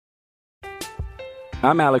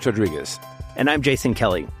I'm Alex Rodriguez. And I'm Jason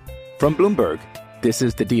Kelly. From Bloomberg, this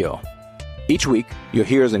is The Deal. Each week, you'll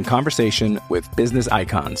hear us in conversation with business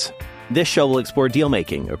icons. This show will explore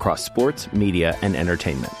deal-making across sports, media, and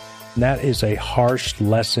entertainment. That is a harsh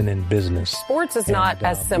lesson in business. Sports is not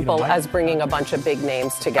as simple as bringing a bunch of big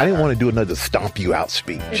names together. I didn't want to do another stomp you out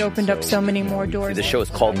speech. It opened up so many more doors. The show is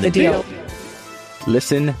called The Deal.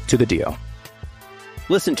 Listen to The Deal.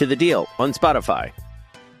 Listen to The Deal on Spotify.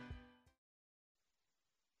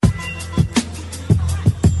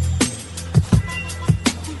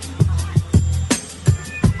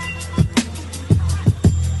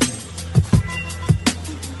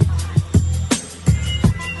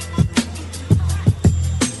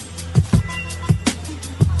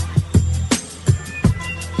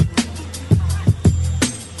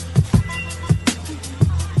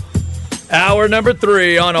 Hour number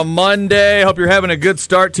 3 on a Monday. Hope you're having a good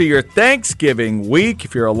start to your Thanksgiving week.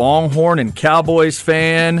 If you're a Longhorn and Cowboys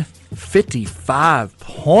fan, 55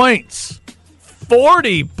 points.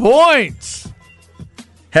 40 points.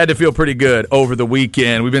 Had to feel pretty good over the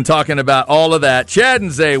weekend. We've been talking about all of that. Chad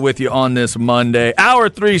and Zay with you on this Monday. Hour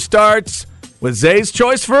 3 starts with Zay's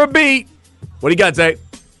choice for a beat. What do you got, Zay?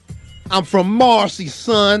 I'm from Marcy,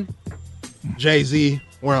 son. Jay-Z,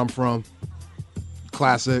 where I'm from.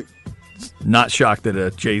 Classic. Not shocked that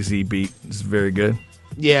a Jay-Z beat is very good.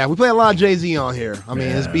 Yeah, we play a lot of Jay-Z on here. I mean,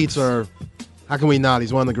 his beats are, how can we not?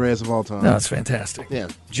 He's one of the greatest of all time. No, it's fantastic. Yeah.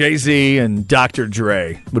 Jay-Z and Dr.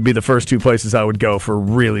 Dre would be the first 2 places I would go for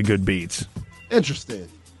really good beats. Interesting.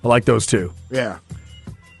 I like those 2. Yeah.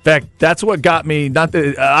 In fact, that's what got me. Not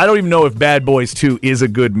that I don't even know if Bad Boys 2 is a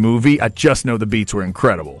good movie. I just know the beats were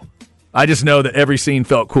incredible. I just know that every scene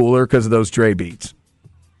felt cooler because of those Dre beats.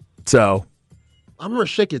 So I remember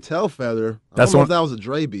Shake Your Tail Feather. I don't know if that was a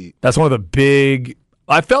Dre beat. That's one of the big.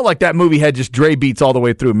 I felt like that movie had just Dre beats all the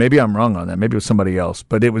way through. Maybe I'm wrong on that. Maybe it was somebody else.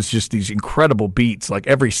 But it was just these incredible beats. Like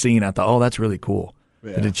every scene, I thought, oh, that's really cool.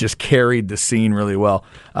 Yeah. And it just carried the scene really well.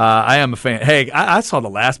 I am a fan. Hey, I saw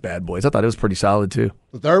the last Bad Boys. I thought it was pretty solid, too.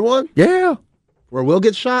 The third one? Yeah. Where Will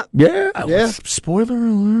gets shot? Yeah. Spoiler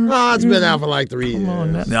alert. Oh, it's been out for like 3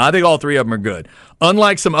 years. No, I think all 3 of them are good.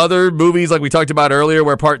 Unlike some other movies like we talked about earlier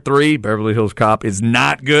where Part 3, Beverly Hills Cop, is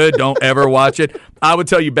not good. Don't ever watch it. I would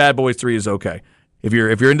tell you Bad Boys 3 is okay. If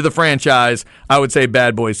you're into the franchise, I would say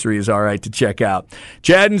Bad Boys 3 is all right to check out.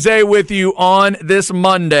 Chad and Zay with you on this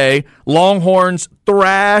Monday. Longhorns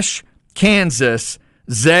thrash Kansas.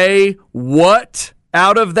 Zay, what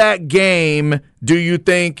out of that game do you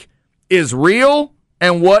think is real,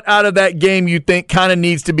 and what out of that game you think kind of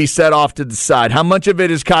needs to be set off to the side? How much of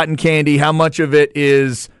it is cotton candy? How much of it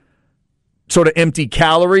is sort of empty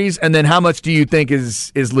calories? And then how much do you think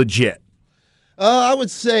is legit? I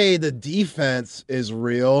would say the defense is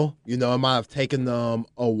real. You know, it might have taken them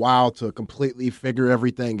a while to completely figure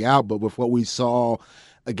everything out, but with what we saw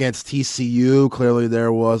against TCU, clearly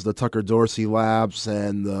there was the Tucker Dorsey lapse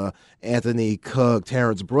and the Anthony Cook,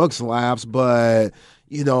 Terrence Brooks lapse, but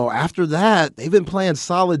you know, after that, they've been playing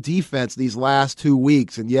solid defense these last 2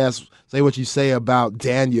 weeks. And yes, say what you say about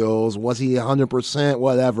Daniels. Was he 100%?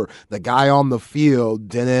 Whatever. The guy on the field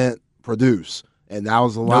didn't produce. And that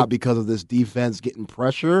was a lot because of this defense getting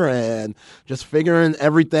pressure and just figuring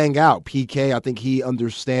everything out. PK, I think he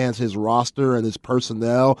understands his roster and his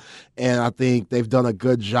personnel, and I think they've done a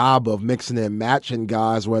good job of mixing and matching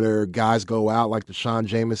guys, whether guys go out like Deshaun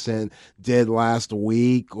Jameson did last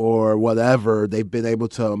week or whatever. They've been able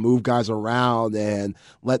to move guys around and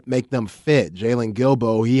make them fit. Jalen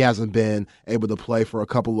Gilbo, he hasn't been able to play for a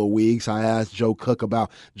couple of weeks. I asked Joe Cook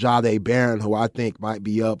about Jahdae Barron, who I think might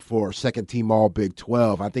be up for second-team All Big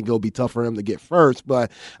 12. I think it'll be tough for him to get first, but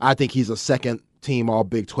I think he's a second team all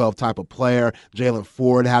Big 12 type of player. Jalen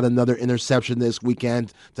Ford had another interception this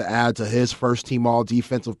weekend to add to his first team all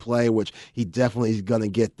defensive play, which he definitely is going to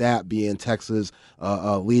get that, being Texas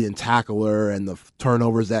leading tackler and the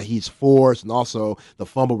turnovers that he's forced and also the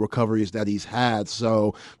fumble recoveries that he's had.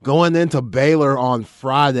 So going into Baylor on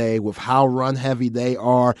Friday with how run heavy they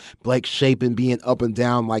are, Blake Shapen being up and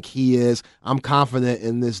down like he is, I'm confident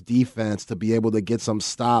in this defense to be able to get some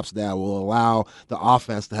stops that will allow the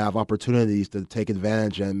offense to have opportunities to take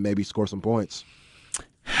advantage and maybe score some points.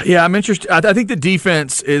 Yeah, I'm interested. I think the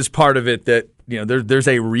defense is part of it. That there's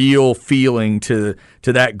a real feeling to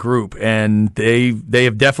that group, and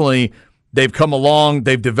they've come along.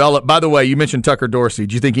 They've developed. By the way, you mentioned Tucker Dorsey.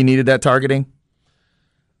 Do you think he needed that targeting?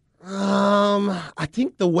 I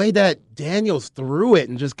think the way that Daniels threw it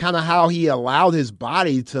and just kind of how he allowed his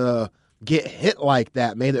body to get hit like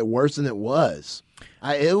that made it worse than it was.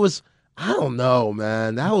 I I don't know,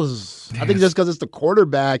 man. I think just because it's the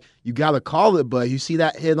quarterback, you got to call it. But you see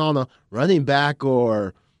that hit on a running back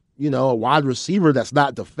or, a wide receiver that's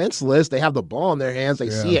not defenseless. They have the ball in their hands.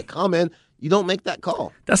 They see it coming. You don't make that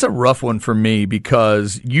call. That's a rough one for me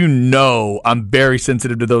because I'm very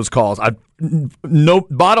sensitive to those calls.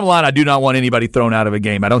 Bottom line, I do not want anybody thrown out of a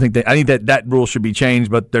game. I think that rule should be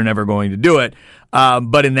changed, but they're never going to do it.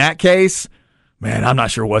 But in that case, man, I'm not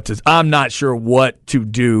sure what to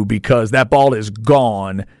do because that ball is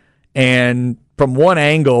gone. And from one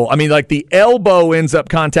angle, the elbow ends up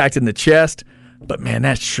contacting the chest, but man,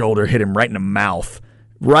 that shoulder hit him right in the mouth.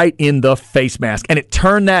 Right in the face mask. And it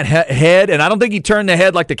turned that head, and I don't think he turned the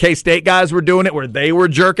head like the K-State guys were doing it, where they were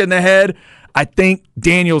jerking the head. I think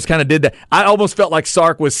Daniels kind of did that. I almost felt like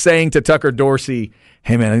Sark was saying to Tucker Dorsey,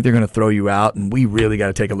 hey, man, I think they're going to throw you out, and we really got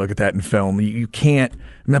to take a look at that in film. You can't.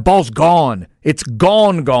 The ball's gone. It's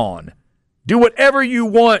gone. Do whatever you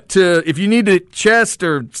want to. If you need to chest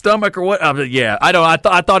or stomach or what. Yeah, I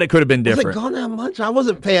thought it could have been different. Was it gone that much? I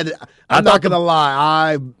wasn't paying. I'm not going to lie.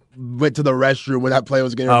 I went to the restroom when that play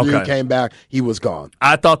was getting reviewed, came back, he was gone.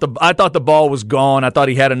 I thought the ball was gone. I thought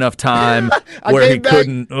he had enough time where he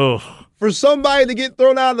couldn't. Ugh. For somebody to get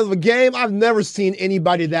thrown out of a game, I've never seen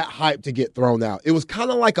anybody that hyped to get thrown out. It was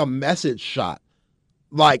kind of like a message shot.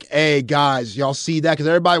 Like, hey, guys, y'all see that? Because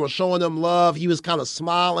everybody was showing them love. He was kind of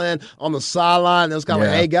smiling on the sideline. It was kind of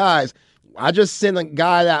like, hey, guys, I just sent a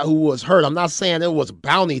guy who was hurt. I'm not saying it was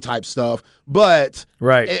bounty type stuff, but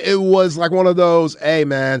it was like one of those, hey,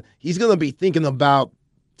 man, he's going to be thinking about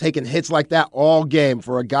taking hits like that all game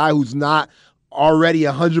for a guy who's not already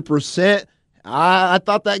 100%. I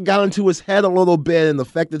thought that got into his head a little bit and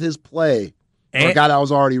affected his play. For a guy that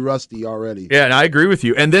was already rusty already. Yeah, and I agree with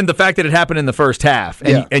you. And then the fact that it happened in the first half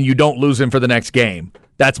and you don't lose him for the next game,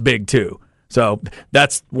 that's big too. So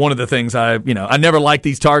that's one of the things I never like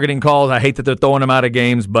these targeting calls. I hate that they're throwing them out of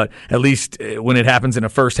games, but at least when it happens in a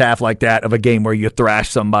first half like that of a game where you thrash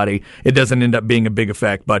somebody, it doesn't end up being a big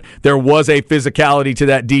effect. But there was a physicality to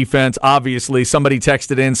that defense. Obviously, somebody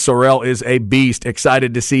texted in, Sorrell is a beast.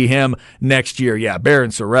 Excited to see him next year. Yeah, Baron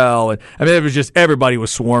Sorrell. And it was just everybody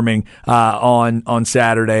was swarming on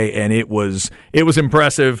Saturday, and it was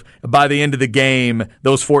impressive. By the end of the game,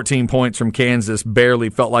 those 14 points from Kansas barely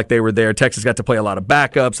felt like they were there. Texas got to play a lot of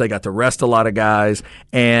backups. They got to rest a lot of guys.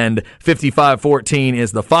 And 55-14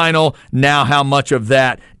 is the final. Now how much of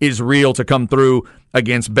that is real to come through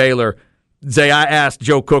against Baylor? Zay, I asked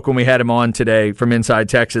Joe Cook when we had him on today from Inside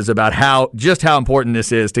Texas about how important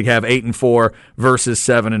this is to have 8-4 versus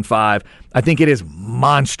 7-5. I think it is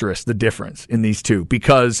monstrous, the difference in these two,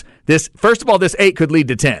 because this 8 could lead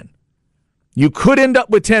to 10. You could end up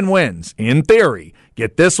with 10 wins, in theory.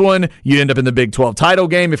 Get this one, you end up in the Big 12 title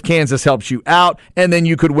game if Kansas helps you out, and then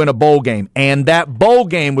you could win a bowl game. And that bowl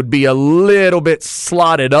game would be a little bit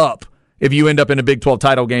slotted up if you end up in a Big 12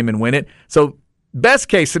 title game and win it. So best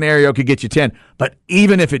case scenario could get you 10, but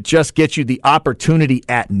even if it just gets you the opportunity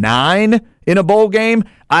at 9 in a bowl game,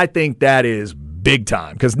 I think that is big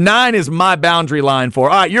time, because 9 is my boundary line for,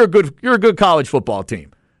 all right, you're a good college football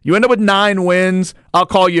team. You end up with 9 wins, I'll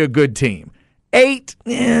call you a good team. 8,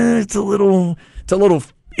 it's a little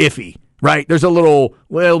iffy, right? There's a little,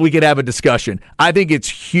 we could have a discussion. I think it's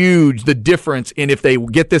huge, the difference in if they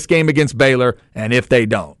get this game against Baylor and if they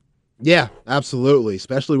don't. Yeah, absolutely,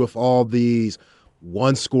 especially with all these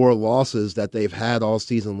one-score losses that they've had all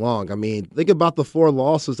season long. I mean, think about the 4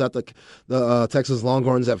 losses that the Texas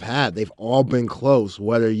Longhorns have had. They've all been close,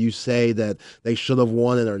 whether you say that they should have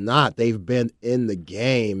won it or not. They've been in the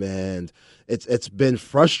game, and it's been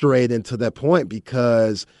frustrating to that point,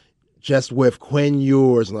 because just with Quinn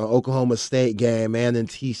Ewers in the Oklahoma State game and in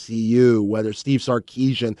TCU, whether Steve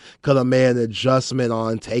Sarkisian could have made an adjustment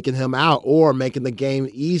on taking him out or making the game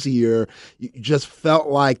easier, you just felt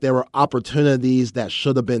like there were opportunities that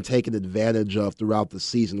should have been taken advantage of throughout the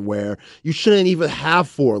season, where you shouldn't even have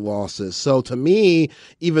 4 losses. So to me,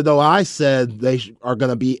 even though I said they are going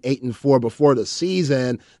to be 8-4 before the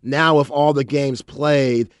season, now with all the games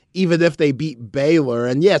played, even if they beat Baylor,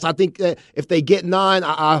 and yes, I think that if they get 9,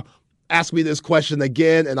 ask me this question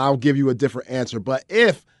again, and I'll give you a different answer. But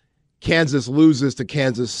if Kansas loses to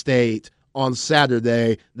Kansas State on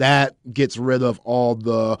Saturday, that gets rid of all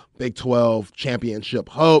the Big 12 championship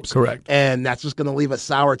hopes. Correct. And that's just going to leave a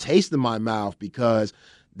sour taste in my mouth, because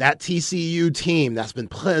that TCU team that's been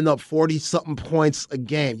putting up 40-something points a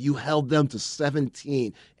game, you held them to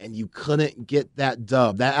 17, and you couldn't get that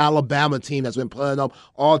dub. That Alabama team that's been putting up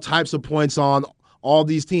all types of points on all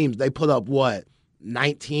these teams, they put up what?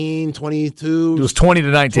 19, 22. It was 20 to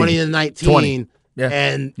 19. 20 to 19. 20. Yeah.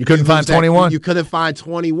 And you couldn't find 21. You couldn't find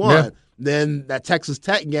 21. Yeah. Then that Texas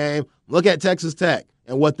Tech game, Look at Texas Tech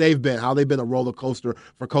and what they've been, how they've been a roller coaster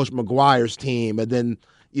for Coach McGuire's team. And then,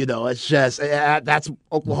 it's just that's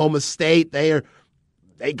Oklahoma State. They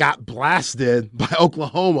got blasted by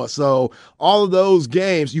Oklahoma. So all of those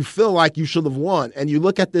games, you feel like you should have won. And you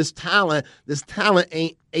look at this talent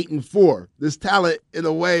ain't 8-4. This talent, in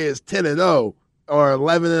a way, is 10-0 or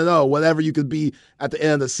 11-0, whatever you could be at the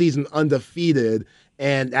end of the season undefeated.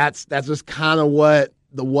 And that's just kind of what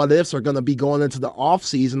the what-ifs are going to be going into the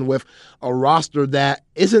offseason with a roster that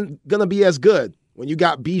isn't going to be as good. When you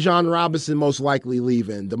got Bijan Robinson most likely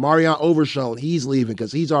leaving, DeMarion Overshown, he's leaving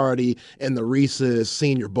because he's already in the Reese's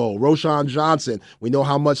Senior Bowl. Roschon Johnson, we know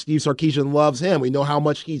how much Steve Sarkisian loves him. We know how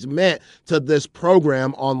much he's meant to this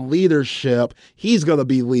program on leadership. He's going to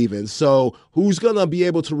be leaving. So who's going to be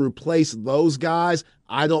able to replace those guys?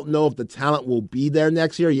 I don't know if the talent will be there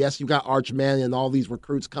next year. Yes, you got Arch Manning and all these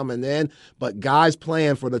recruits coming in, but guys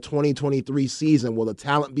playing for the 2023 season, will the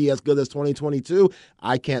talent be as good as 2022?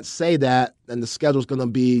 I can't say that, and the schedule's going to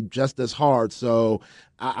be just as hard. So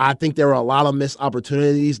I think there are a lot of missed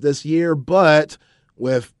opportunities this year, but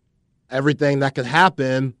with everything that could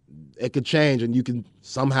happen, it could change, and you can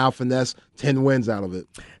somehow finesse 10 wins out of it.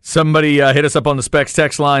 Somebody hit us up on the Specs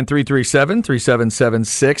text line,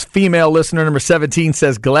 337-3776. Female listener number 17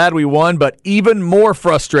 says, glad we won, but even more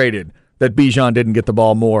frustrated that Bijan didn't get the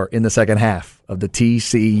ball more in the second half of the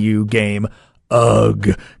TCU game.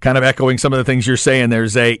 Ugh. Kind of echoing some of the things you're saying there,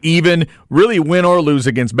 Zay. Even really win or lose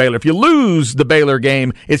against Baylor. If you lose the Baylor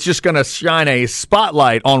game, it's just going to shine a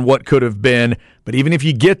spotlight on what could have been. But even if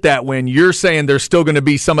you get that win, you're saying there's still going to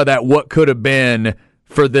be some of that what could have been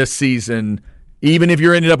for this season. Even if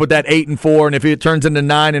you're ended up with that 8-4, and if it turns into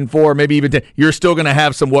 9-4, maybe even 10, you're still going to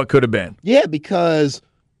have some what could have been. Yeah, because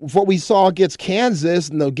what we saw against Kansas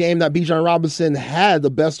in the game that Bijan Robinson had, the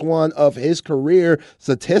best one of his career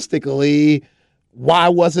statistically, why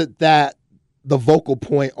wasn't that the vocal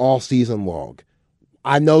point all season long?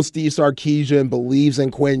 I know Steve Sarkisian believes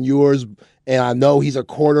in Quinn Ewers, and I know he's a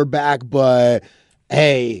quarterback, but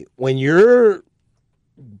hey, when your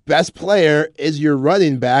best player is your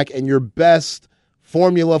running back and your best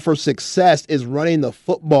formula for success is running the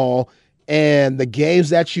football, and the games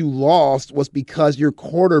that you lost was because your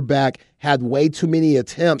quarterback had way too many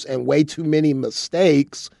attempts and way too many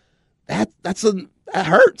mistakes, that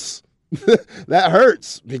hurts. That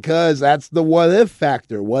hurts because that's the what-if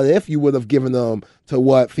factor. What if you would have given them, to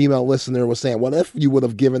what female listener was saying, what if you would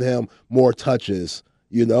have given him more touches,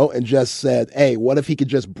 and just said, hey, what if he could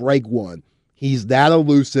just break one? He's that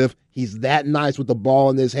elusive. He's that nice with the ball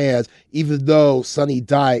in his hands, even though Sonny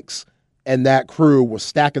Dykes and that crew were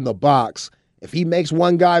stacking the box. If he makes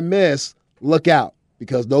one guy miss, look out,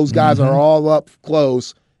 because those guys are all up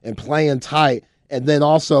close and playing tight. And then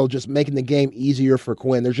also just making the game easier for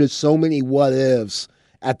Quinn. There's just so many what-ifs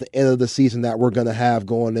at the end of the season that we're going to have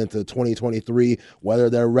going into 2023, whether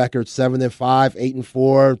their record 7-5,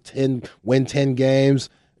 8-4, win 10 games,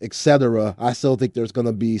 etc. I still think there's going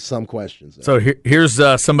to be some questions there. So here's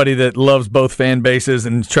somebody that loves both fan bases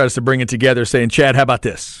and tries to bring it together, saying, Chad, how about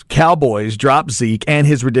this? Cowboys drop Zeke and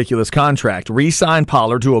his ridiculous contract, re-sign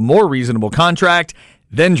Pollard to a more reasonable contract,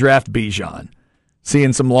 then draft Bijan.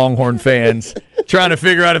 Seeing some Longhorn fans trying to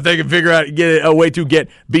figure out if they can get a way to get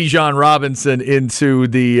Bijan Robinson into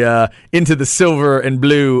the silver and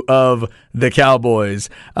blue of the Cowboys.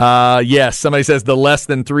 Yes, somebody says the less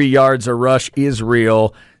than 3 yards a rush is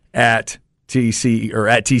real at TCU or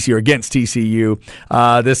against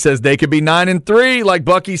TCU. This says they could be 9-3, like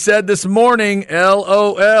Bucky said this morning.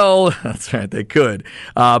 LOL. That's right, they could.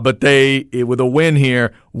 But with a win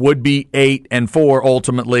here, would be 8-4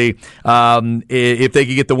 ultimately. If they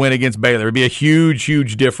could get the win against Baylor, it'd be a huge,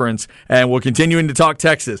 huge difference. And we're continuing to talk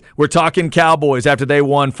Texas. We're talking Cowboys after they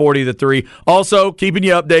won 40-3. Also, keeping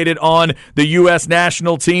you updated on the U.S.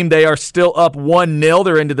 national team. They are still up 1-0.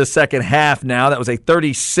 They're into the second half now. That was a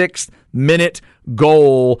 36th-minute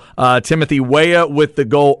goal. Timothy Weah with the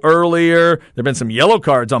goal earlier. There have been some yellow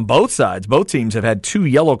cards on both sides. Both teams have had 2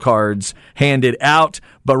 yellow cards handed out.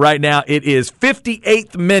 But right now it is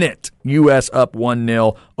 58th minute. U.S. up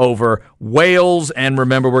 1-0 over Wales. And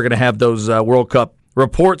remember, we're going to have those World Cup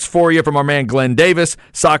reports for you from our man Glenn Davis.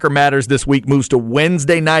 Soccer Matters this week moves to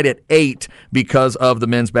Wednesday night at 8 because of the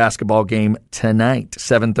men's basketball game tonight.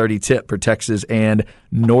 7:30 tip for Texas and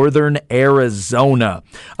Northern Arizona.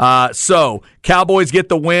 So Cowboys get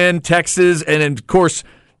the win. Texas, and of course,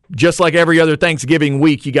 just like every other Thanksgiving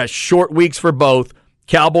week, you got short weeks for both.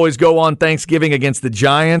 Cowboys go on Thanksgiving against the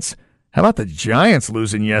Giants. How about the Giants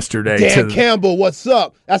losing yesterday? Dan Campbell, what's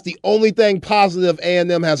up? That's the only thing positive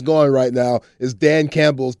A&M has going right now is Dan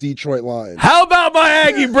Campbell's Detroit Lions. How about my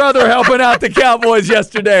Aggie brother helping out the Cowboys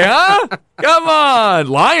yesterday, huh? Come on.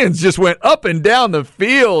 Lions just went up and down the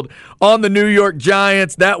field on the New York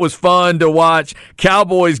Giants. That was fun to watch.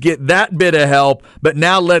 Cowboys get that bit of help, but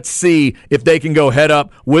now let's see if they can go head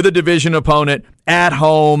up with a division opponent at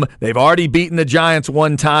home. They've already beaten the Giants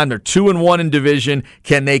one time. They're 2-1 in division.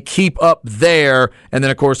 Can they keep up there? And then,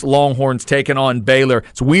 of course, Longhorns taking on Baylor.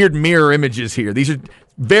 It's weird mirror images here. These are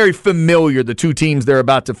very familiar, the two teams they're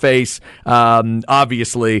about to face,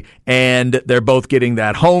 obviously, and they're both getting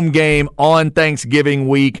that home game on Thanksgiving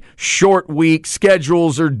week. Short week,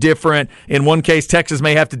 schedules are different. In one case, Texas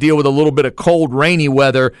may have to deal with a little bit of cold, rainy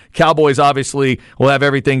weather. Cowboys obviously will have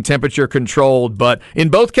everything temperature controlled, but in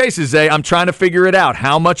both cases, Zay, I'm trying to figure it out.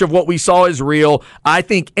 How much of what we saw is real? I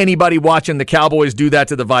think anybody watching the Cowboys do that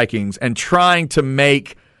to the Vikings and trying to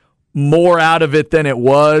make more out of it than it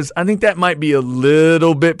was, I think that might be a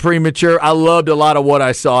little bit premature. I loved a lot of what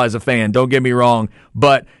I saw as a fan, don't get me wrong,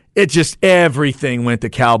 but it just, everything went the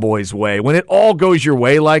Cowboys' way. When it all goes your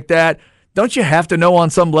way like that, don't you have to know on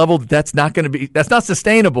some level that that's not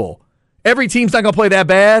sustainable? Every team's not going to play that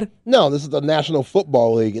bad? No, this is the National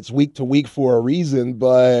Football League. It's week to week for a reason,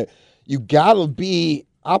 but you got to be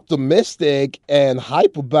optimistic and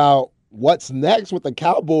hype about what's next with the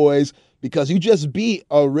Cowboys, because you just beat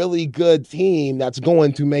a really good team that's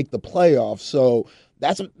going to make the playoffs. So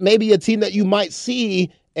that's maybe a team that you might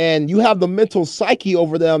see, and you have the mental psyche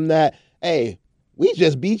over them that, hey, we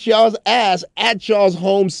just beat y'all's ass at y'all's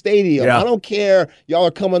home stadium. Yeah. I don't care. Y'all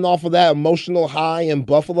are coming off of that emotional high in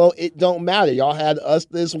Buffalo. It don't matter. Y'all had us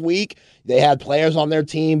this week. They had players on their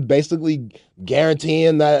team basically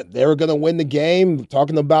guaranteeing that they were going to win the game,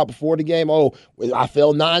 talking about before the game, oh, I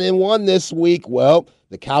feel 9-1 this week. Well,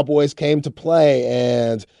 the Cowboys came to play,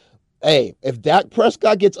 and hey, if Dak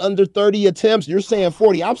Prescott gets under 30 attempts, you're saying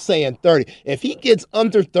 40, I'm saying 30. If he gets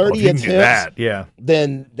under 30 attempts,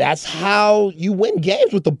 then that's how you win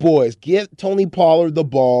games with the boys. Give Tony Pollard the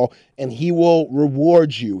ball, and he will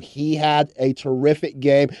reward you. He had a terrific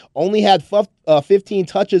game. Only had 15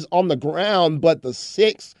 touches on the ground, but the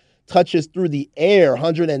 6 touches through the air,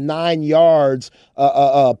 109 yards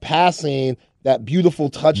passing. That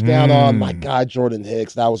beautiful touchdown on, my God, Jordan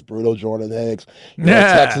Hicks. That was brutal, Jordan Hicks.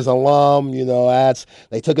 Texas alum,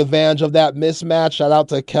 they took advantage of that mismatch. Shout out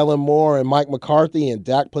to Kellen Moore and Mike McCarthy, and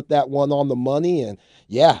Dak put that one on the money. And,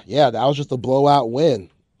 that was just a blowout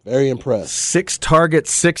win. Very impressed. 6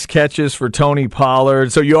 targets, 6 catches for Tony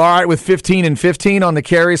Pollard. So you all right with 15 and 15 on the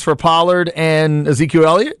carries for Pollard and Ezekiel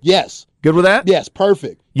Elliott? Yes. Good with that? Yes,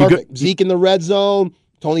 perfect. Zeke in the red zone.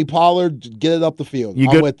 Tony Pollard, get it up the field.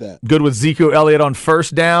 I'm with that. Good with Ezekiel Elliott on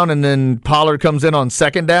first down, and then Pollard comes in on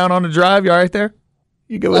second down on the drive. You all right there?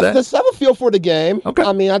 You good with that? Let's have a feel for the game. Okay.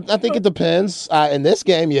 I mean, I think it depends. In this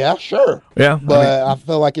game, yeah, sure. Yeah. But I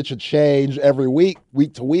feel like it should change every week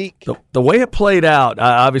to week. The way it played out,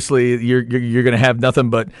 obviously, you're going to have nothing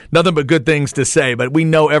but good things to say. But we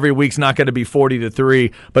know every week's not going to be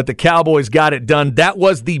 40-3. But the Cowboys got it done. That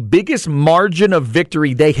was the biggest margin of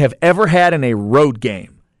victory they have ever had in a road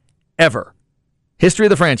game, ever. History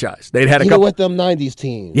of the franchise. They'd had a couple with them 90s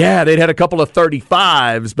teams. Yeah, they'd had a couple of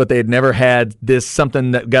 35s, but they had never had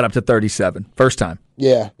something that got up to 37. First time.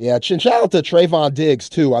 Yeah. And shout out to Trayvon Diggs,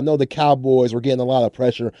 too. I know the Cowboys were getting a lot of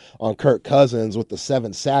pressure on Kirk Cousins with the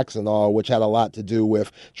 7 sacks and all, which had a lot to do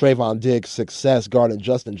with Trayvon Diggs' success guarding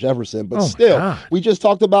Justin Jefferson. But we just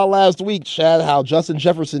talked about last week, Chad, how Justin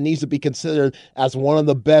Jefferson needs to be considered as one of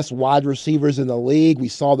the best wide receivers in the league. We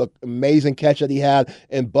saw the amazing catch that he had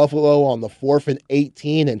in Buffalo on the 4th and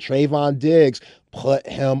 18, and Trayvon Diggs put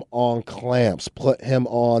him on clamps, put him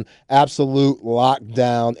on absolute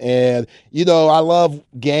lockdown. And, I love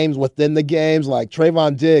games within the games. Like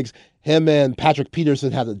Trayvon Diggs, him and Patrick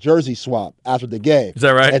Peterson had a jersey swap after the game. Is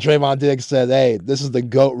that right? And Trayvon Diggs said, hey, this is the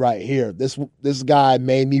GOAT right here. This guy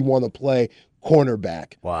made me want to play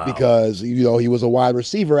cornerback. Wow. Because, he was a wide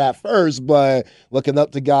receiver at first, but looking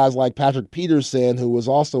up to guys like Patrick Peterson, who was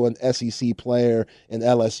also an SEC player in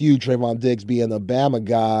LSU, Trayvon Diggs being a Bama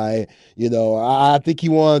guy, I think he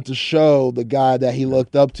wanted to show the guy that he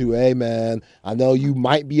looked up to, hey, man, I know you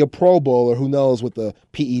might be a Pro Bowler, who knows, with the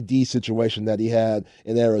PED situation that he had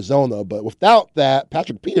in Arizona. But without that,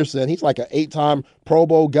 Patrick Peterson, he's like an 8-time Pro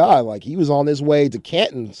Bowl guy. Like, he was on his way to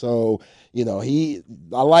Canton. So, I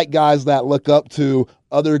like guys that look up to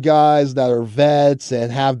other guys that are vets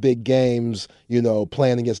and have big games,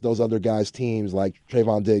 playing against those other guys' teams like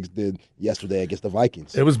Trayvon Diggs did yesterday against the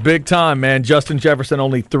Vikings. It was big time, man. Justin Jefferson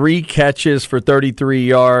only 3 catches for 33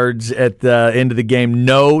 yards at the end of the game.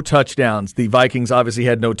 No touchdowns. The Vikings obviously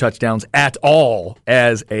had no touchdowns at all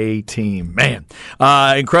as a team. Man,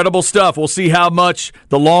 incredible stuff. We'll see how much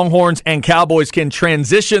the Longhorns and Cowboys can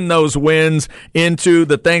transition those wins into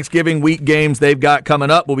the Thanksgiving week games they've got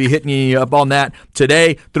coming up. We'll be hitting you up on that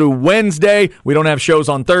today through Wednesday. We don't have shows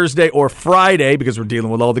on Thursday or Friday because we're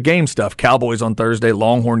dealing with all the game stuff. Cowboys on Thursday,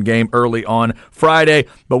 Longhorn game early on Friday.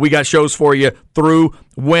 But we got shows for you through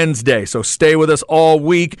Wednesday. So stay with us all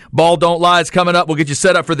week. Ball Don't Lie is coming up. We'll get you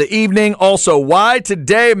set up for the evening. Also, Why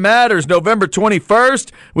Today Matters, November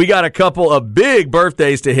 21st. We got a couple of big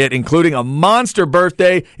birthdays to hit, including a monster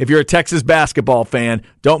birthday if you're a Texas basketball fan.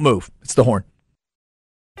 Don't move. It's the Horn.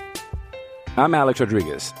 I'm Alex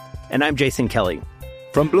Rodriguez. And I'm Jason Kelly.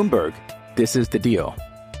 From Bloomberg, this is The Deal.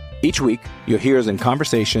 Each week, you'll hear us in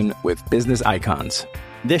conversation with business icons.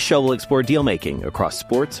 This show will explore deal-making across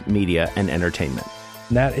sports, media, and entertainment.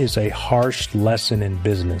 That is a harsh lesson in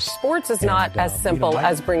business. Sports is not as simple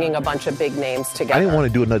as bringing a bunch of big names together. I didn't want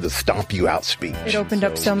to do another stomp you out speech. It opened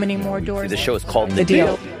up so many more doors. The show is called The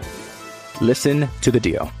Deal. Listen to The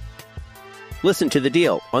Deal. Listen to The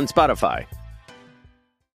Deal on Spotify.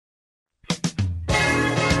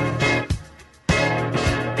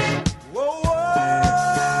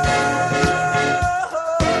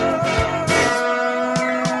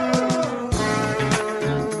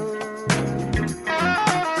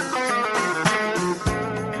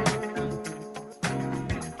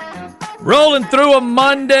 Rolling through a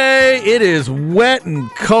Monday. It is wet and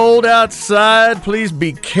cold outside. Please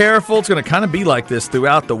be careful. It's going to kind of be like this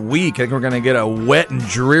throughout the week. I think we're going to get a wet and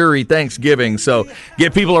dreary Thanksgiving. So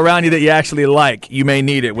get people around you that you actually like. You may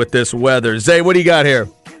need it with this weather. Zay, what do you got here?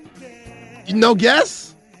 No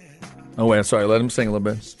guess? Oh, wait. Sorry. Let him sing a little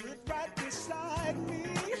bit.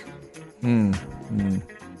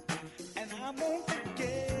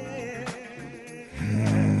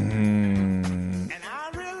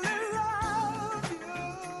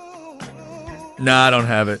 No, I don't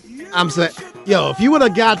have it. I'm saying, if you would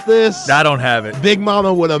have got this, I don't have it. Big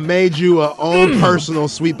Mama would have made you a own personal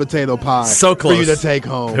sweet potato pie. So close. For you to take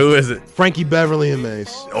home. Who is it? Frankie Beverly and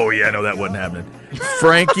Mace. Oh, yeah, no, that wasn't happening.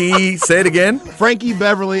 Frankie, say it again. Frankie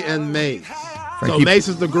Beverly and Mace. So Frankie- Mace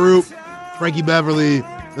is the group. Frankie Beverly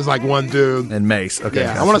is like one dude. And Mace. Okay.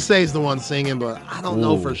 Yeah, I want to say he's the one singing, but I don't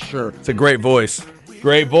know for sure. It's a great voice.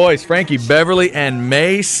 Great voice. Frankie Beverly and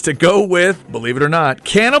Mace to go with, believe it or not,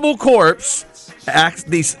 Cannibal Corpse,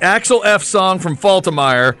 the Axel F song from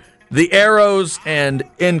Faltermeyer, The Arrows, and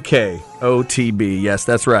NKOTB. Yes,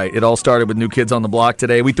 that's right. It all started with New Kids on the Block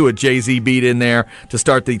today. We threw a Jay-Z beat in there to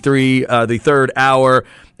start the third hour.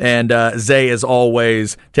 And Zay, as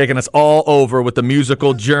always, taking us all over with the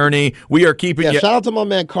musical journey. We are keeping you. Shout out to my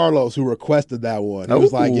man Carlos who requested that one. He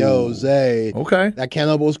was like, yo, Zay, that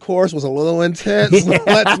Cannibal's course was a little intense.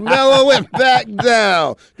 Let's mellow it back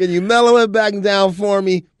down. Can you mellow it back down for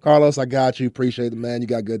me? Carlos, I got you. Appreciate it, man. You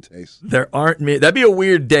got good taste. That'd be a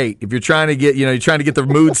weird date if you're trying to get, the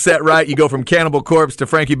mood set right. You go from Cannibal Corpse to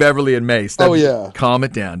Frankie Beverly and Mace. Calm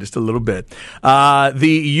it down just a little bit.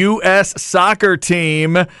 The U.S. soccer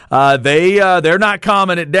team, they're not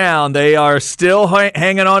calming it down. They are still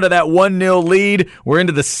hanging on to that 1-0 lead. We're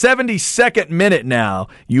into the 72nd minute now.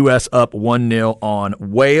 U.S. up 1-0 on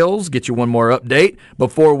Wales. Get you one more update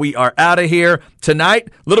before we are out of here. Tonight,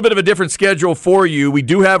 a little bit of a different schedule for you. We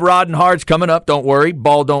do have Rod and Hards coming up. Don't worry.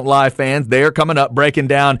 Ball Don't Lie fans. They're coming up, breaking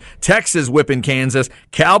down Texas whipping Kansas,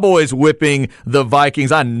 Cowboys whipping the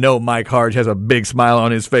Vikings. I know Mike Hards has a big smile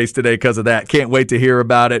on his face today because of that. Can't wait to hear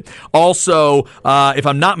about it. Also, if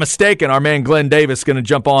I'm not mistaken, our man Glenn Davis is going to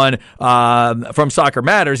jump on from Soccer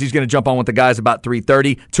Matters. He's going to jump on with the guys about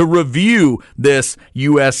 3:30 to review this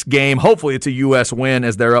U.S. game. Hopefully it's a U.S. win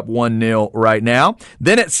as they're up 1-0 right now.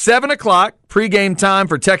 Then at 7 o'clock, pregame time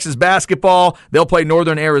for Texas basketball. They'll play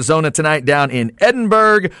Northern Arizona tonight down in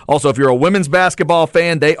Edinburgh. Also, if you're a women's basketball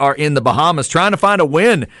fan, they are in the Bahamas trying to find a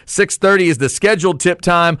win. 6:30 is the scheduled tip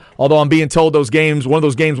time, although I'm being told one of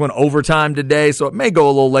those games went overtime today, so it may go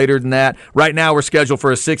a little later than that. Right now, we're scheduled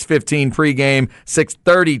for a 6:15 pregame,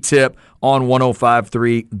 6:30 tip on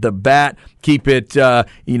 105.3 The Bat. Keep it,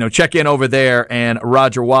 check in over there, and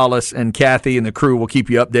Roger Wallace and Kathy and the crew will keep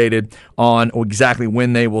you updated on exactly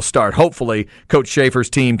when they will start. Hopefully, Coach Schaefer's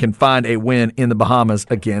team can find a win in the Bahamas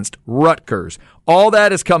against Rutgers. All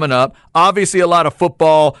that is coming up. Obviously, a lot of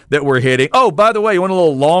football that we're hitting. Oh, by the way, you want a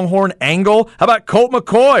little Longhorn angle? How about Colt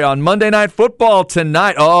McCoy on Monday Night Football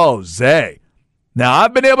tonight? Oh, Zay. Now,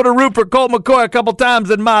 I've been able to root for Colt McCoy a couple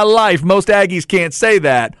times in my life. Most Aggies can't say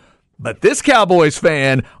that. But this Cowboys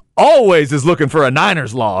fan always is looking for a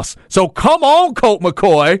Niners loss. So come on, Colt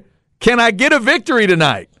McCoy. Can I get a victory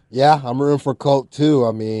tonight? Yeah, I'm rooting for Colt too.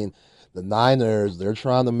 I mean, the Niners, they're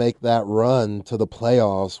trying to make that run to the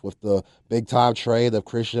playoffs with the big-time trade of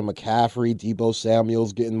Christian McCaffrey, Deebo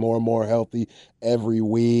Samuel's getting more and more healthy every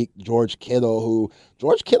week. George Kittle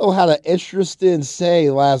had an interesting say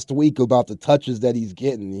last week about the touches that he's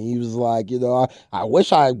getting. He was like, I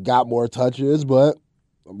wish I got more touches, but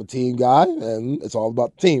I'm a team guy, and it's all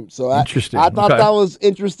about the team. So I thought that was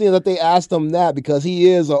interesting that they asked him that because he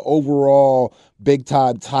is an overall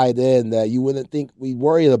big-time tight end that you wouldn't think we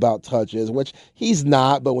worried about touches, which he's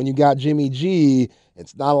not. But when you got Jimmy G,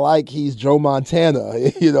 it's not like he's Joe Montana.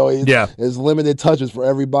 There's limited touches for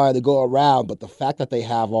everybody to go around. But the fact that they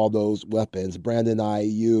have all those weapons, Brandon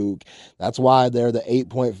Ayuk, that's why they're the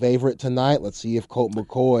 8-point favorite tonight. Let's see if Colt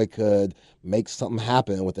McCoy could make something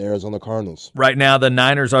happen with the Arizona Cardinals. Right now, the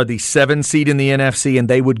Niners are the 7 seed in the NFC, and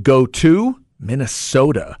they would go to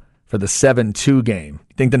Minnesota for the 7-2 game.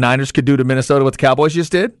 You think the Niners could do to Minnesota what the Cowboys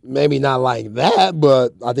just did? Maybe not like that,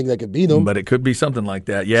 but I think they could beat them. But it could be something like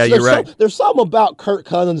that. Yeah, you're right. There's something about Kirk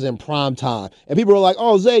Cousins in prime time. And people are like,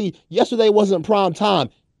 oh, Zay, yesterday wasn't prime time.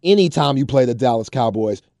 Anytime you play the Dallas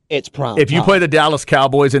Cowboys, it's prime time. If you play the Dallas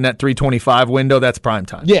Cowboys in that 325 window, that's prime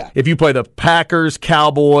time. Yeah. If you play the Packers,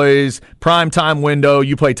 Cowboys, prime time window,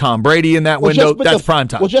 you play Tom Brady in that window, that's prime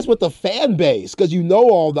time. Well, just with the fan base, because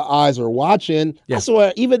all the eyes are watching. Yeah. That's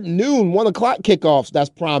why even noon, 1 o'clock kickoffs, that's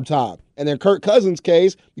prime time. And in Kirk Cousins'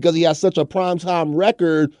 case, because he has such a prime time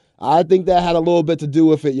record, I think that had a little bit to do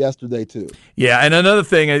with it yesterday, too. Yeah, and another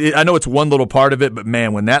thing, I know it's one little part of it, but,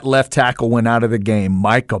 man, when that left tackle went out of the game,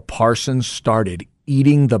 Micah Parsons started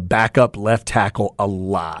eating the backup left tackle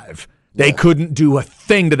alive. They couldn't do a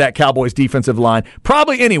thing to that Cowboys defensive line,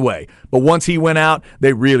 probably anyway. But once he went out,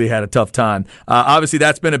 they really had a tough time. Obviously,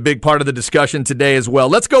 that's been a big part of the discussion today as well.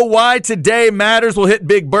 Let's go why today matters. We'll hit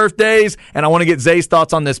big birthdays, and I want to get Zay's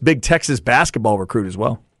thoughts on this big Texas basketball recruit as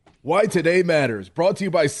well. Why Today Matters, brought to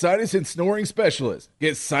you by Sinus and Snoring Specialists.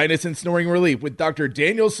 Get sinus and snoring relief with Dr.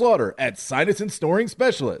 Daniel Slaughter at Sinus and Snoring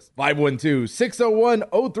Specialists,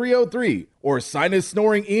 512-601-0303 or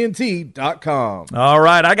sinussnoringent.com. All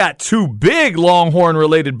right, I got 2 big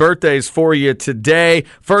Longhorn-related birthdays for you today.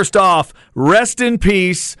 First off, rest in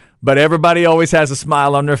peace, but everybody always has a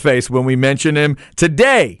smile on their face when we mention him.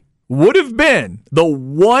 Today would have been the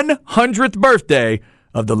 100th birthday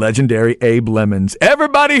of the legendary Abe Lemons.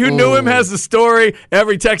 Everybody who knew him has the story.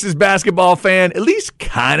 Every Texas basketball fan at least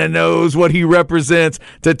kind of knows what he represents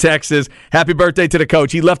to Texas. Happy birthday to the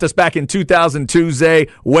coach. He left us back in 2002, Zay,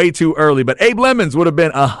 way too early. But Abe Lemons would have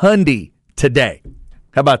been 100 today.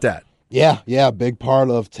 How about that? Yeah, big part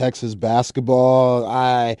of Texas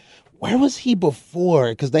basketball. Where was he before?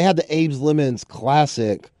 Because they had the Abe Lemons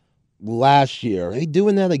Classic last year. Are they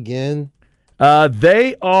doing that again?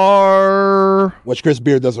 They are... Which Chris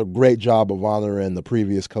Beard does a great job of honoring the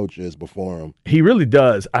previous coaches before him. He really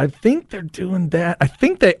does. I think they're doing that. I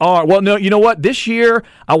think they are. Well, no, you know what? This year,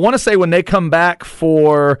 I want to say when they come back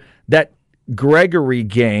for that Gregory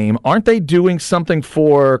game, aren't they doing something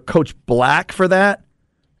for Coach Black for that?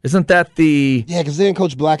 Isn't that the... Yeah, because didn't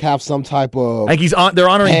Coach Black have some type of... I think they're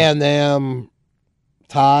honoring... Pan Am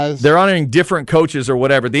ties? They're honoring different coaches or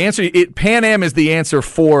whatever. The answer... Pan Am is the answer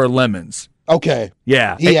for Lemons. Okay.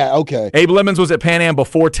 Yeah. Okay. Abe Lemons was at Pan Am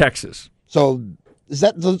before Texas. So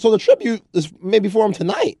the tribute is maybe for him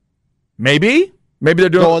tonight? Maybe they're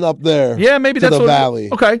doing going up there. Yeah, maybe that's the valley.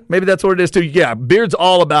 Okay, maybe that's what it is too. Yeah, Beard's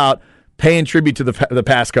all about paying tribute to the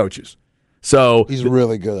past coaches. So he's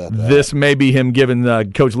really good at that. This may be him giving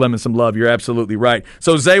Coach Lemon some love. You're absolutely right.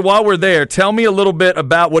 So Zay, while we're there, tell me a little bit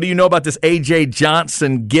about what do you know about this A.J.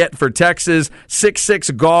 Johnson get for Texas,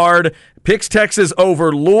 6'6" guard. Picks Texas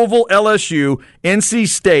over Louisville, LSU, NC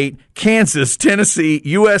State, Kansas, Tennessee,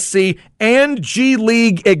 USC, and G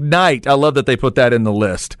League Ignite. I love that they put that in the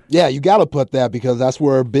list. Yeah, you got to put that because that's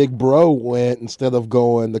where Big Bro went instead of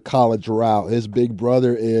going the college route. His big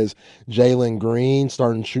brother is Jalen Green,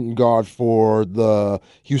 starting shooting guard for the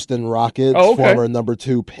Houston Rockets, former number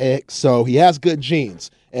 2 pick. So he has good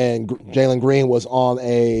genes. And Jalen Green was on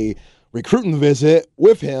a recruiting visit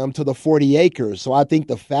with him to the 40 acres. So I think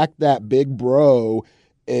the fact that Big Bro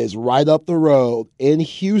is right up the road in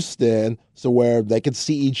Houston, so where they could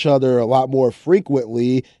see each other a lot more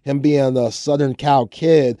frequently, him being a Southern Cal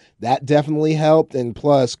kid, that definitely helped. And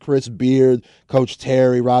plus, Chris Beard, Coach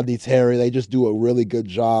Terry, Rodney Terry, they just do a really good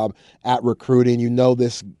job at recruiting.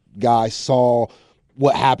 This guy saw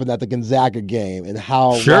what happened at the Gonzaga game and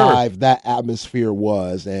how live that atmosphere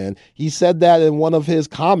was. And he said that in one of his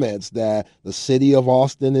comments that the city of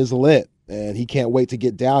Austin is lit. And he can't wait to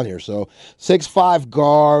get down here. So 6'5"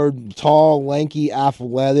 guard, tall, lanky,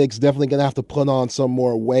 athletics, definitely going to have to put on some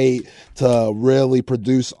more weight to really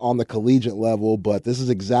produce on the collegiate level. But this is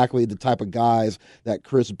exactly the type of guys that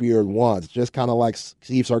Chris Beard wants. Just kind of like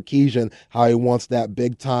Steve Sarkisian, how he wants that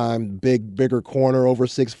big-time, bigger corner over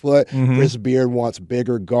 6 foot. Mm-hmm. Chris Beard wants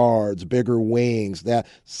bigger guards, bigger wings, that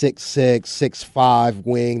 6'6", 6'5"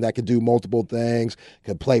 wing that could do multiple things,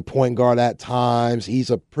 could play point guard at times. He's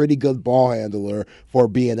a pretty good ball handler for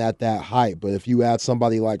being at that height. But if you add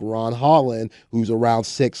somebody like Ron Holland, who's around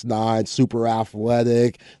 6'9", super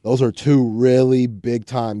athletic, those are two really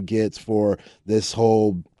big-time gets for this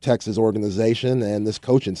whole Texas organization and this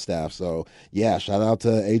coaching staff. So, yeah, shout out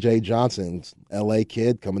to A.J. Johnson, L.A.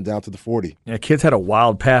 kid coming down to the 40. Yeah, kid's had a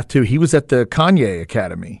wild path, too. He was at the Kanye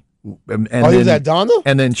Academy. And he was at Donna?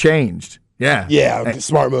 And then changed. Yeah. Yeah,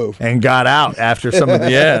 smart move. And got out after some of the,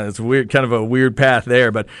 it's weird, kind of a weird path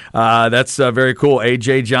there. But that's very cool.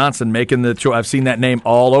 A.J. Johnson making the choice. I've seen that name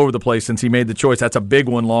all over the place since he made the choice. That's a big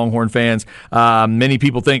one, Longhorn fans. Many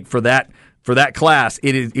people think for that class,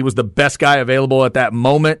 he was the best guy available at that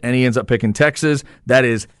moment, and he ends up picking Texas. That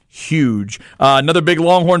is huge. Another big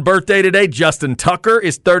Longhorn birthday today. Justin Tucker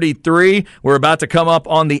is 33. We're about to come up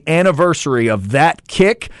on the anniversary of that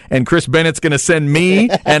kick, and Chris Bennett's going to send me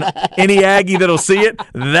and any Aggie that'll see it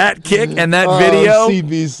that kick and that video.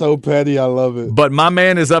 CB's so petty. I love it. But my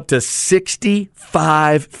man is up to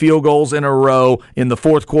 65 field goals in a row in the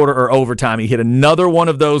fourth quarter or overtime. He hit another one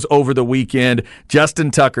of those over the weekend.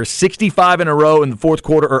 Justin Tucker, 65 in a row in the fourth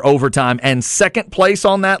quarter or overtime, and second place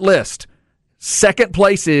on that list. Second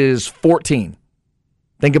place is 14.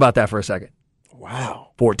 Think about that for a second.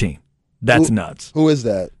 Wow. 14. That's nuts. Who is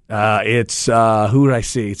that? It's who did I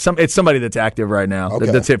see? It's somebody that's active right now.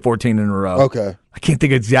 Okay. That's hit 14 in a row. Okay. I can't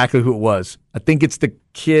think exactly who it was. I think it's the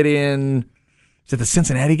kid is it the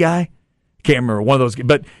Cincinnati guy? Can't remember, one of those.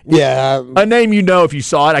 But yeah, a name you know if you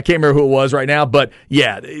saw it. I can't remember who it was right now. But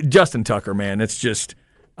yeah, Justin Tucker, man. It's just,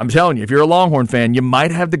 I'm telling you, if you're a Longhorn fan, you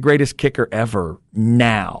might have the greatest kicker ever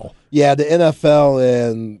now. Yeah, the NFL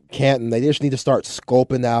and Canton, they just need to start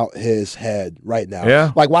scoping out his head right now.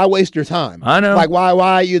 Yeah. Like, why waste your time? I know. Like,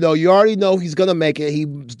 why, you already know he's going to make it.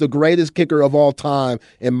 He's the greatest kicker of all time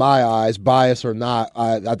in my eyes, bias or not.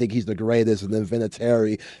 I think he's the greatest, and then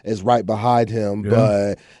Vinatieri is right behind him. Yeah.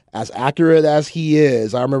 But as accurate as he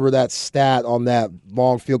is, I remember that stat on that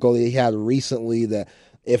long field goal that he had recently that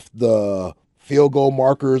if the field goal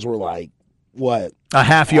markers were like, what? A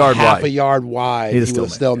half yard wide. He would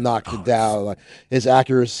have still knocked it down. Like, his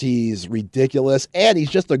accuracy is ridiculous, and he's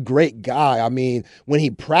just a great guy. I mean, when he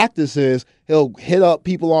practices, he'll hit up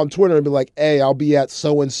people on Twitter and be like, hey, I'll be at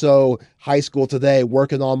so-and-so high school today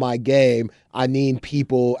working on my game. I need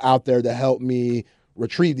people out there to help me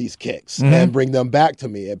retrieve these kicks and bring them back to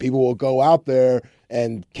me. And people will go out there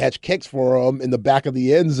and catch kicks for him in the back of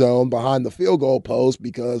the end zone behind the field goal post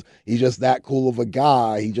because he's just that cool of a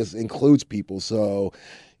guy. He just includes people. So,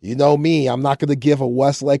 you know me, I'm not going to give a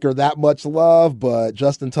Westlaker that much love, but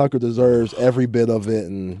Justin Tucker deserves every bit of it.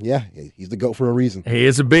 And, yeah, he's the GOAT for a reason. He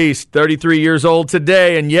is a beast, 33 years old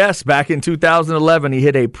today. And, yes, back in 2011, he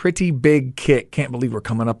hit a pretty big kick. Can't believe we're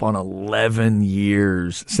coming up on 11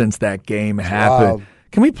 years since that game happened. Wow.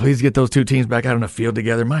 Can we please get those two teams back out on the field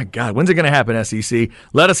together? My God, when's it going to happen, SEC?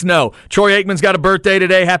 Let us know. Troy Aikman's got a birthday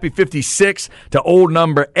today. Happy 56 to old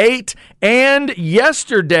number 8. And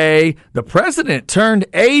yesterday, the president turned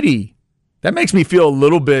 80. That makes me feel a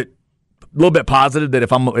little bit positive that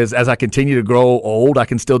if as I continue to grow old, I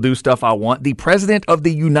can still do stuff I want. The president of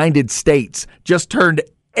the United States just turned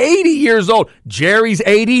 80 years old. Jerry's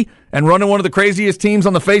 80 and running one of the craziest teams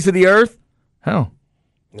on the face of the earth. Hell.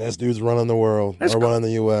 This dude's running the world or running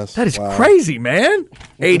the U.S. That is crazy, man.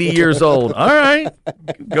 80 years old. All right.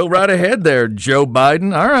 Go right ahead there, Joe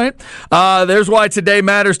Biden. All right. There's why today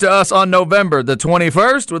matters to us on November the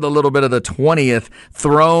 21st with a little bit of the 20th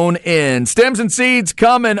thrown in. Stems and Seeds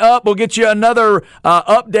coming up. We'll get you another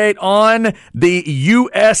update on the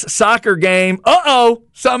U.S. soccer game. Uh-oh.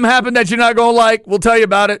 Something happened that you're not going to like. We'll tell you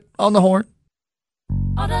about it on the Horn.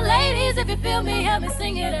 All the ladies, if you feel me, help me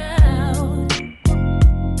sing it out.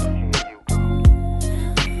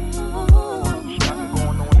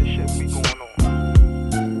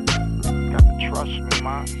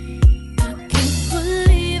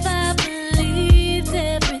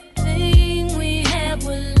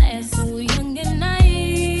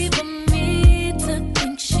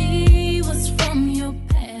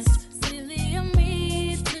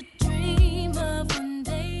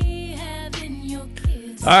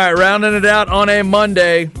 All right, rounding it out on a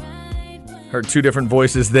Monday. Heard two different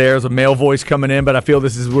voices there. There's a male voice coming in, but I feel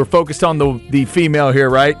we're focused on the female here,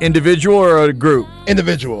 right? Individual or a group?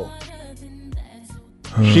 Individual.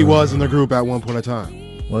 She was in the group at one point in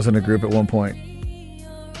time. Was in a group at one point.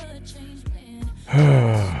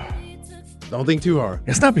 Don't think too hard.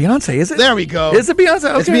 It's not Beyonce, is it? There we go. Is it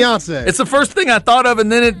Beyonce? Okay. It's Beyonce. It's the first thing I thought of,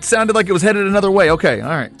 and then it sounded like it was headed another way. Okay, all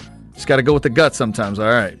right. Just got to go with the gut sometimes.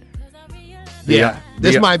 All right. Yeah.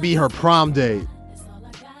 This might be her prom date.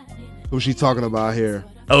 Who she's talking about here.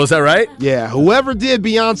 Oh, is that right? Yeah. Whoever did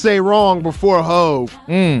Beyonce wrong before Hove.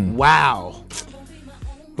 Wow.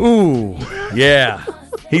 Ooh. Yeah.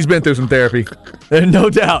 He's been through some therapy. No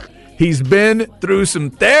doubt. He's been through some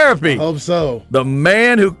therapy. I hope so. The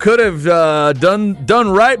man who could have done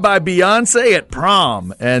right by Beyonce at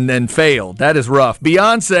prom and then failed. That is rough.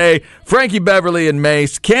 Beyonce, Frankie Beverly and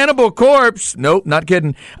Mace, Cannibal Corpse. Nope, not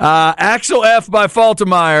kidding. Axel F. by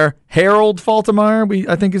Faltermeyer. Harold Faltermeyer,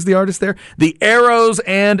 I think is the artist there. The Arrows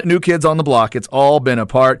and New Kids on the Block. It's all been a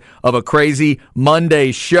part of a crazy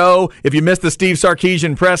Monday show. If you missed the Steve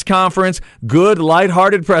Sarkisian press conference, good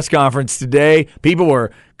lighthearted press conference today. People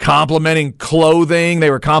were complimenting clothing. They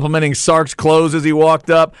were complimenting Sark's clothes as he walked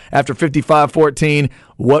up after 55-14.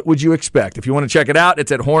 What would you expect? If you want to check it out,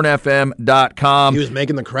 it's at hornfm.com. He was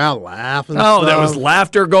making the crowd laugh and stuff. there was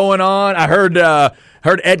laughter going on. I heard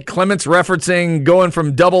Ed Clements referencing going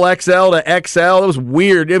from double XL to XL. It was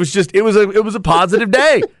weird. It was a positive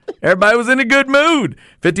day. Everybody was in a good mood.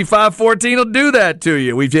 55-14 will do that to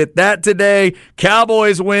you. We've hit that today.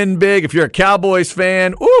 Cowboys win big. If you're a Cowboys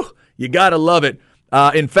fan, you got to love it.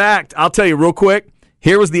 In fact, I'll tell you real quick,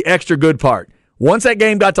 here was the extra good part. Once that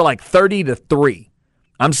game got to like 30-3,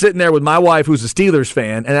 I'm sitting there with my wife who's a Steelers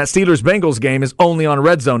fan, and that Steelers-Bengals game is only on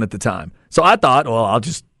Red Zone at the time. So I thought, well,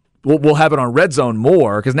 we'll have it on Red Zone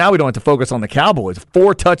more because now we don't have to focus on the Cowboys.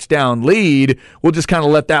 4-touchdown lead. We'll just kind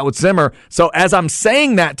of let that one simmer. So as I'm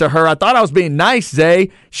saying that to her, I thought I was being nice,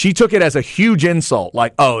 Zay. She took it as a huge insult,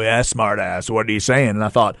 like, oh, yeah, smart ass. What are you saying? And I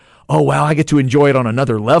thought, oh, wow, I get to enjoy it on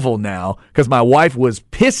another level now because my wife was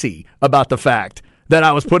pissy about the fact that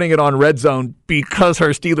I was putting it on Red Zone because her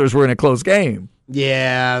Steelers were in a close game.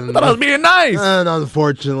 Yeah. I thought I was being nice. And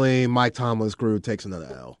unfortunately, Mike Tomlin's crew takes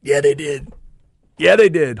another L. Yeah, they did. Yeah, they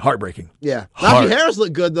did. Heartbreaking. Yeah. Najee Harris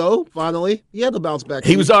looked good, though, finally. He had to bounce back.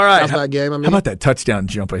 He was all right. That game, How about that touchdown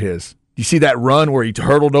jump of his? You see that run where he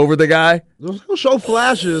hurdled over the guy? He'll show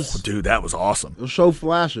flashes. Oh, dude, that was awesome. He'll show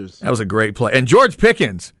flashes. That was a great play. And George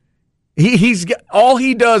Pickens, he's all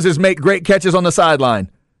he does is make great catches on the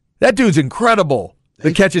sideline. That dude's incredible.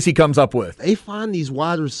 The catches he comes up with. They find these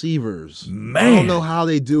wide receivers. Man. I don't know how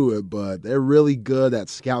they do it, but they're really good at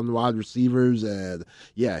scouting wide receivers. And,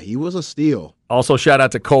 yeah, he was a steal. Also, shout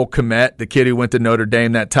out to Cole Kmet, the kid who went to Notre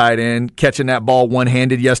Dame, that tight end, catching that ball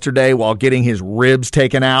one-handed yesterday while getting his ribs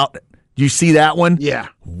taken out. Do you see that one? Yeah.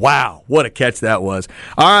 Wow, what a catch that was.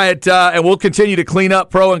 All right, and we'll continue to clean up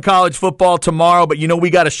pro and college football tomorrow, but we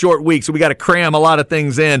got a short week, so we got to cram a lot of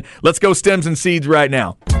things in. Let's go stems and seeds right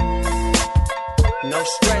now. No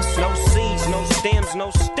stress, no seeds, no stems,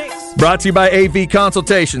 no sticks. Brought to you by AV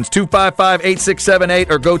Consultations, 255-8678,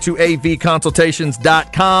 or go to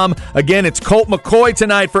avconsultations.com. Again, it's Colt McCoy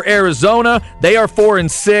tonight for Arizona. They are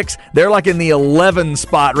 4-6. They're like in the 11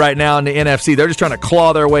 spot right now in the NFC. They're just trying to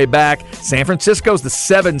claw their way back. San Francisco's the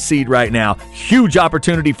 7 seed right now. Huge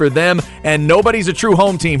opportunity for them, and nobody's a true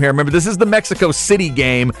home team here. Remember, this is the Mexico City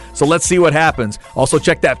game, so let's see what happens. Also,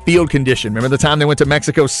 check that field condition. Remember the time they went to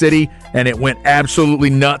Mexico City, and it went absolutely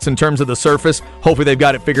nuts in terms of the surface? Hopefully they've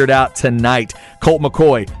got it figured out tonight. Colt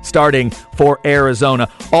McCoy starting for Arizona.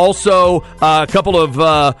 Also, a couple of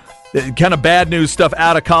kind of bad news stuff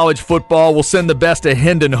out of college football. We'll send the best to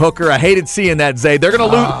Hendon Hooker. I hated seeing that, Zay. They're going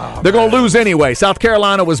to lose. They're going to lose anyway. South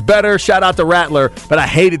Carolina was better. Shout out to Rattler, but I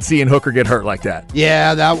hated seeing Hooker get hurt like that.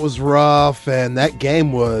 Yeah, that was rough, and that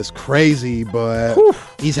game was crazy, but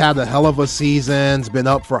he's had a hell of a season. He's been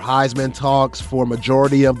up for Heisman talks for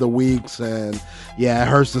majority of the weeks, and yeah, it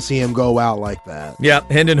hurts to see him go out like that. Yeah,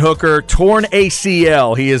 Hendon Hooker, torn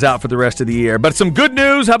ACL. He is out for the rest of the year. But some good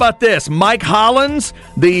news. How about this? Mike Hollins,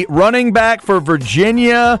 the running back for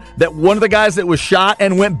Virginia, that one of the guys that was shot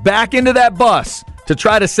and went back into that bus to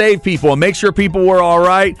try to save people and make sure people were all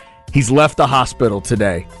right. He's left the hospital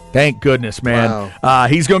today. Thank goodness, man. Wow.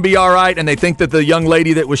 He's going to be all right, and they think that the young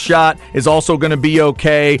lady that was shot is also going to be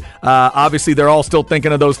okay. Obviously, they're all still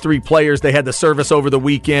thinking of those 3 players. They had the service over the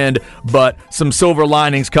weekend, but some silver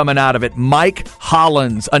linings coming out of it. Mike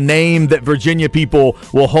Hollins, a name that Virginia people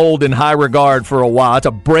will hold in high regard for a while. It's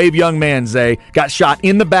a brave young man, Zay. Got shot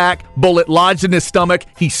in the back, bullet lodged in his stomach.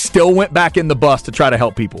 He still went back in the bus to try to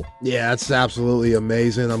help people. Yeah, that's absolutely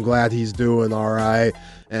amazing. I'm glad he's doing all right.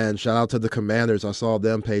 And shout out to the Commanders. I saw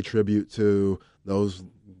them pay tribute to those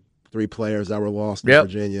 3 players that were lost in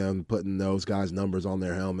Virginia and putting those guys' numbers on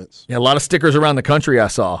their helmets. Yeah, a lot of stickers around the country I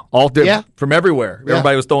saw. From everywhere. Yeah.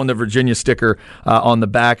 Everybody was throwing the Virginia sticker on the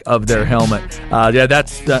back of their helmet.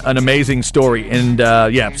 That's an amazing story. And,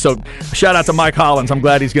 so shout out to Mike Hollins. I'm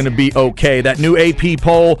glad he's going to be okay. That new AP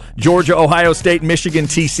poll, Georgia, Ohio State, Michigan,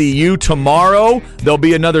 TCU. Tomorrow, there'll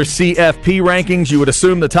be another CFP rankings. You would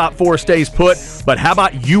assume the top 4 stays put. But how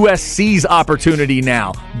about USC's opportunity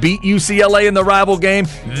now? Beat UCLA in the rival game.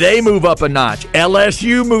 They move up a notch.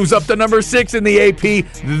 LSU moves up to number 6 in the AP.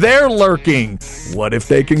 They're lurking. What if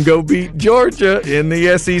they can go beat Georgia in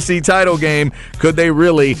the SEC title game? Could they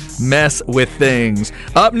really mess with things?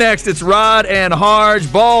 Up next, it's Rod and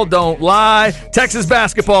Harge. Ball don't lie. Texas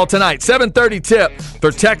basketball tonight. 7:30 tip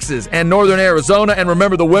for Texas and Northern Arizona. And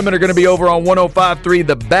remember, the women are going to be over on 105.3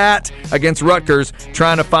 The Bat against Rutgers,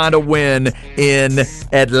 trying to find a win in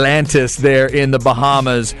Atlantis there in the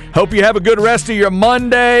Bahamas. Hope you have a good rest of your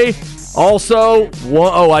Monday. Also,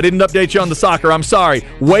 I didn't update you on the soccer. I'm sorry.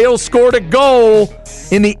 Wales scored a goal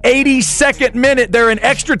in the 82nd minute. They're in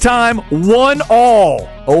extra time, 1-1.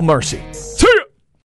 Oh, mercy. See ya!